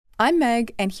I'm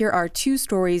Meg, and here are two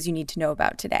stories you need to know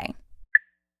about today.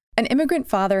 An immigrant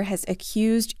father has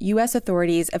accused U.S.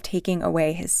 authorities of taking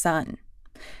away his son.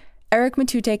 Eric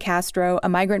Matute Castro, a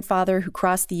migrant father who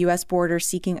crossed the U.S. border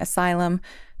seeking asylum,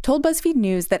 told BuzzFeed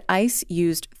News that ICE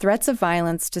used threats of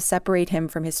violence to separate him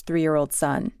from his 3-year-old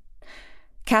son.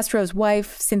 Castro's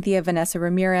wife, Cynthia Vanessa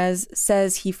Ramirez,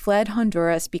 says he fled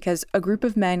Honduras because a group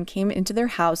of men came into their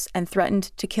house and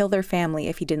threatened to kill their family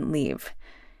if he didn't leave.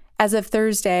 As of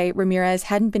Thursday, Ramirez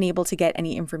hadn't been able to get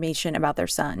any information about their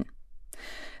son.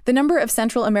 The number of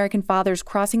Central American fathers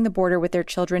crossing the border with their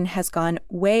children has gone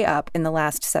way up in the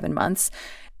last 7 months,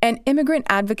 and immigrant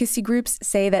advocacy groups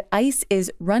say that ICE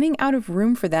is running out of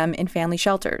room for them in family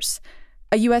shelters.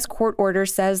 A U.S. court order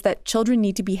says that children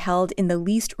need to be held in the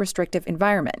least restrictive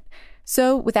environment.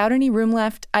 So, without any room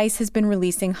left, ICE has been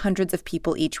releasing hundreds of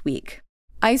people each week.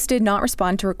 ICE did not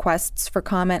respond to requests for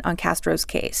comment on Castro's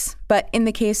case. But in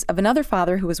the case of another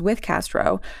father who was with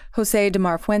Castro, Jose de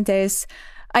Mar Fuentes,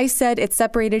 ICE said it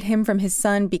separated him from his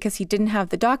son because he didn't have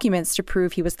the documents to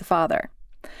prove he was the father.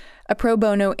 A pro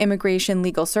bono immigration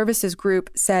legal services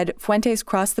group said Fuentes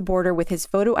crossed the border with his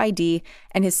photo ID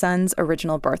and his son's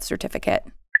original birth certificate.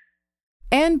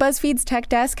 And BuzzFeed's tech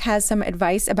desk has some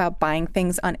advice about buying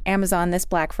things on Amazon this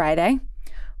Black Friday.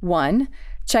 1,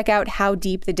 check out how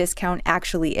deep the discount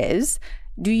actually is.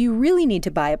 Do you really need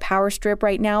to buy a power strip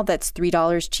right now that's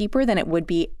 $3 cheaper than it would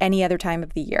be any other time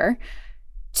of the year?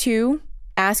 2,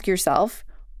 ask yourself,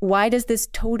 why does this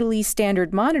totally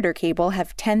standard monitor cable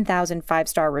have 10,000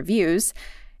 5-star reviews?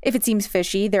 If it seems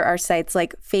fishy, there are sites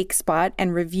like FakeSpot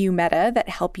and Review Meta that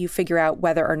help you figure out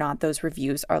whether or not those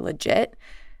reviews are legit.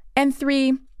 And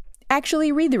 3,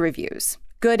 actually read the reviews,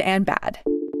 good and bad.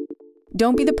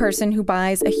 Don't be the person who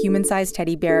buys a human-sized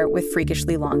teddy bear with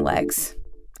freakishly long legs.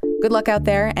 Good luck out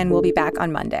there, and we'll be back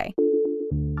on Monday.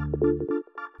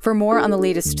 For more on the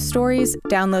latest stories,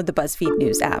 download the BuzzFeed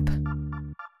News app.